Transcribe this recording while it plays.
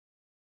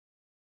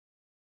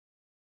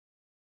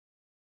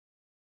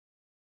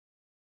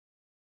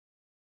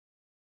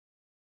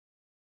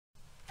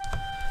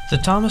The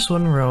Thomas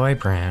Wooden Railway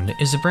brand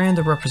is a brand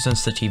that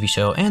represents the TV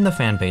show and the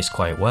fan base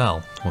quite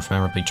well, with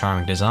memorably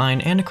charming design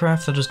and a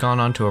craft that has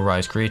gone on to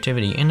arouse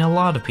creativity in a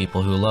lot of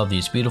people who love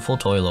these beautiful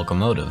toy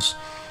locomotives.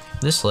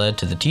 This led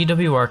to the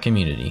TWR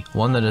community,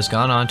 one that has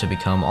gone on to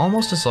become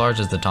almost as large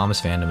as the Thomas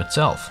fandom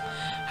itself.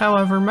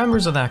 However,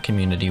 members of that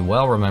community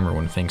well remember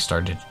when things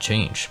started to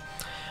change.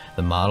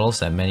 The models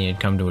that many had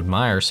come to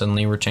admire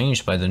suddenly were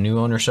changed by the new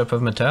ownership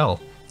of Mattel.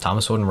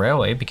 Thomas Wooden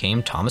Railway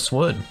became Thomas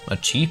Wood, a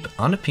cheap,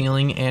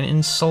 unappealing, and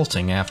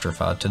insulting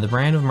afterthought to the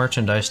brand of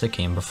merchandise that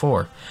came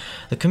before.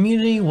 The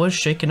community was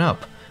shaken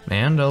up,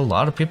 and a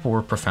lot of people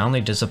were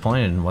profoundly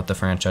disappointed in what the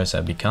franchise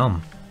had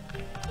become.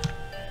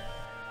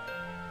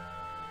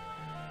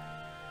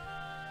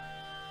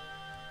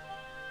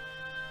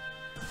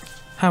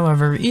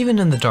 However, even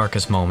in the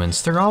darkest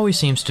moments, there always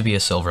seems to be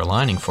a silver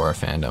lining for a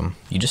fandom.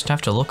 You just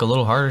have to look a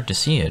little harder to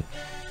see it.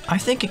 I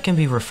think it can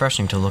be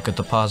refreshing to look at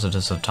the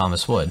positives of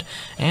Thomas Wood,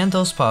 and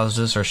those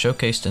positives are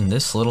showcased in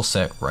this little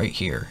set right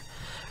here.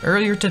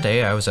 Earlier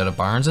today I was at a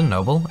Barnes &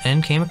 Noble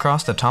and came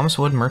across the Thomas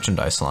Wood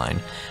merchandise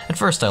line. At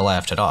first I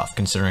laughed it off,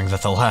 considering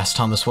that the last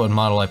Thomas Wood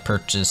model I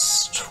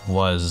purchased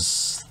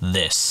was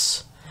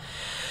this.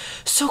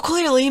 So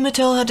clearly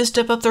Mattel had to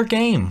step up their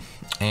game.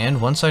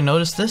 And once I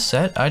noticed this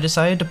set, I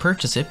decided to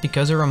purchase it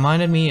because it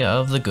reminded me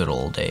of the good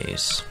old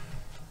days.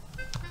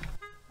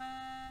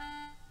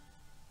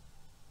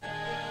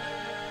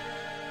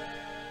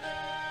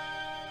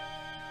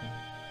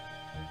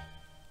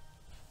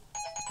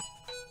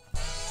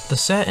 The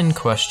set in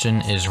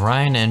question is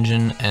Ryan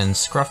Engine and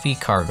Scruffy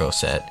Cargo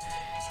Set.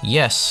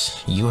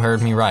 Yes, you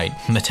heard me right.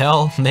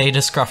 Mattel made a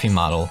Scruffy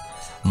model.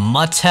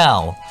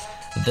 Mattel!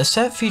 The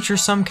set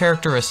features some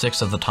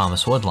characteristics of the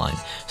Thomas Wood line,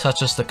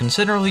 such as the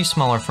considerably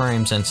smaller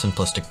frames and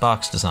simplistic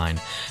box design.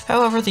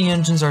 However, the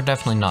engines are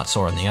definitely not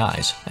sore in the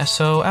eyes,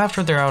 so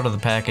after they're out of the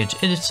package,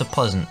 it's a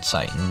pleasant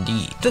sight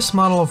indeed. This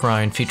model of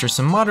Ryan features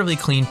some moderately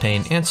clean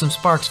paint and some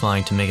sparks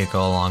flying to make it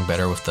go along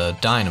better with the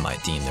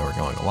dynamite theme they were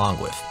going along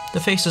with. The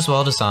face is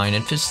well designed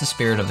and fits the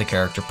spirit of the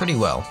character pretty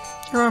well.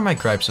 There are my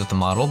gripes with the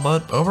model,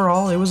 but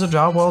overall it was a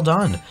job well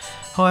done.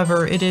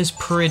 However, it is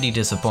pretty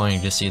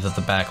disappointing to see that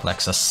the back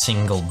lacks a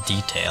single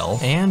detail.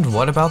 And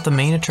what about the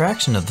main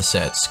attraction of the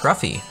set,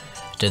 Scruffy?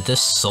 Did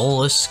this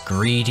soulless,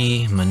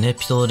 greedy,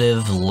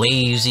 manipulative,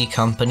 lazy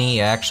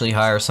company actually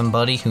hire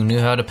somebody who knew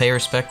how to pay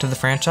respect to the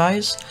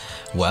franchise?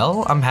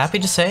 Well, I'm happy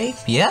to say,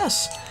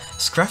 yes!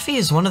 Scruffy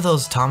is one of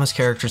those Thomas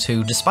characters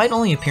who, despite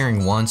only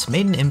appearing once,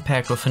 made an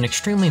impact with an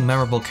extremely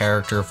memorable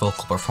character,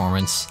 vocal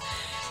performance,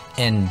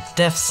 and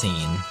death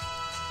scene.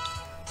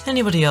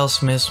 Anybody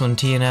else miss when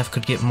TNF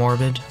could get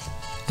morbid?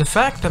 The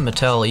fact that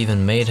Mattel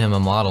even made him a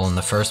model in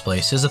the first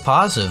place is a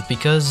positive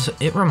because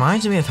it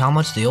reminds me of how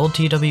much the old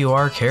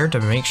TWR cared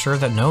to make sure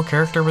that no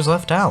character was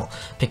left out,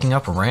 picking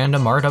up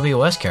random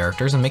RWS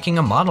characters and making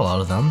a model out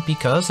of them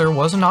because there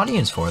was an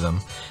audience for them.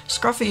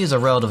 Scruffy is a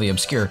relatively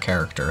obscure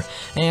character,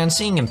 and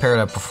seeing him paired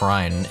up with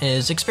Ryan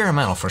is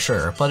experimental for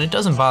sure, but it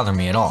doesn't bother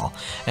me at all,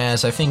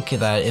 as I think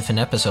that if an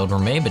episode were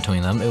made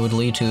between them, it would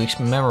lead to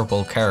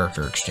memorable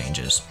character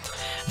exchanges.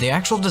 The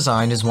actual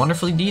design is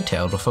wonderfully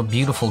detailed with a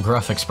beautiful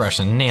gruff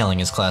expression nailing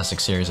his classic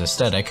series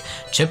aesthetic,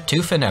 chip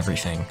tooth and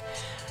everything.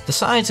 The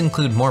sides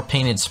include more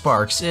painted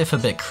sparks, if a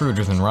bit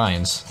cruder than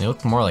Ryan's. They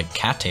look more like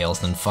cattails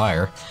than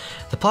fire.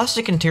 The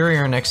plastic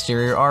interior and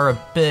exterior are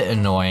a bit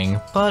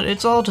annoying, but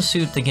it's all to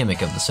suit the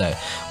gimmick of the set,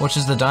 which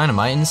is the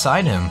dynamite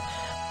inside him.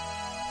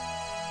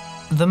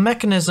 The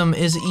mechanism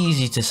is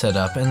easy to set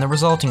up, and the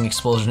resulting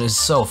explosion is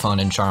so fun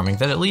and charming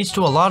that it leads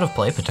to a lot of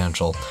play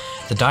potential.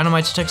 The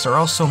dynamite sticks are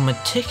also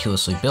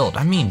meticulously built.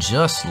 I mean,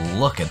 just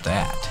look at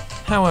that.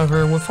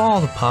 However, with all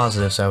the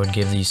positives I would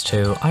give these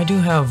two, I do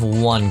have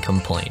one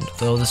complaint,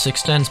 though this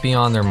extends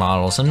beyond their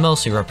models and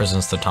mostly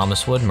represents the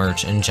Thomas Wood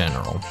merch in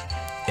general.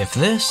 If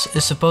this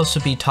is supposed to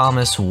be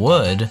Thomas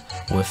Wood,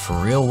 with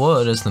real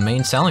wood as the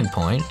main selling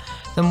point,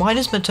 then why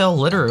does Mattel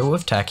litter it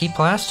with tacky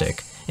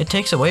plastic? It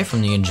takes away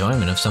from the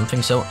enjoyment of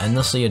something so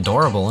endlessly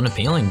adorable and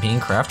appealing being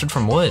crafted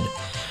from wood.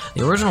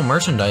 The original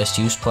merchandise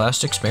used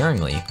plastic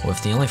sparingly,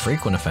 with the only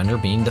frequent offender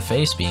being the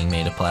face being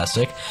made of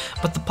plastic,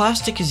 but the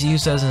plastic is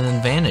used as an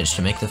advantage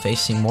to make the face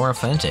seem more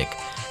authentic.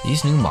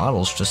 These new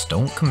models just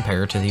don't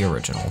compare to the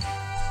original.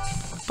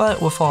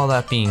 But with all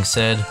that being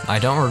said, I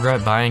don't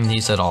regret buying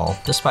these at all,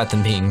 despite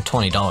them being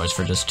 $20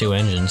 for just two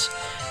engines.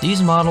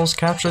 These models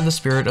capture the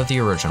spirit of the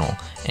original,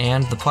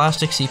 and the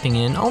plastic seeping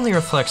in only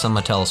reflects on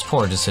Mattel's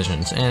poor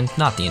decisions, and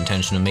not the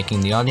intention of making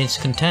the audience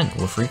content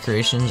with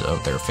recreations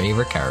of their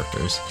favorite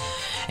characters.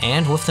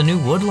 And with the new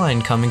wood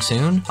line coming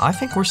soon, I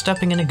think we're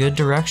stepping in a good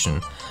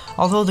direction.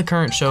 Although the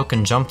current show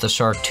can jump the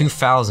shark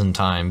 2,000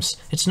 times,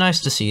 it's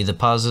nice to see the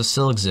positives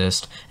still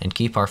exist and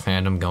keep our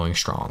fandom going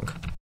strong.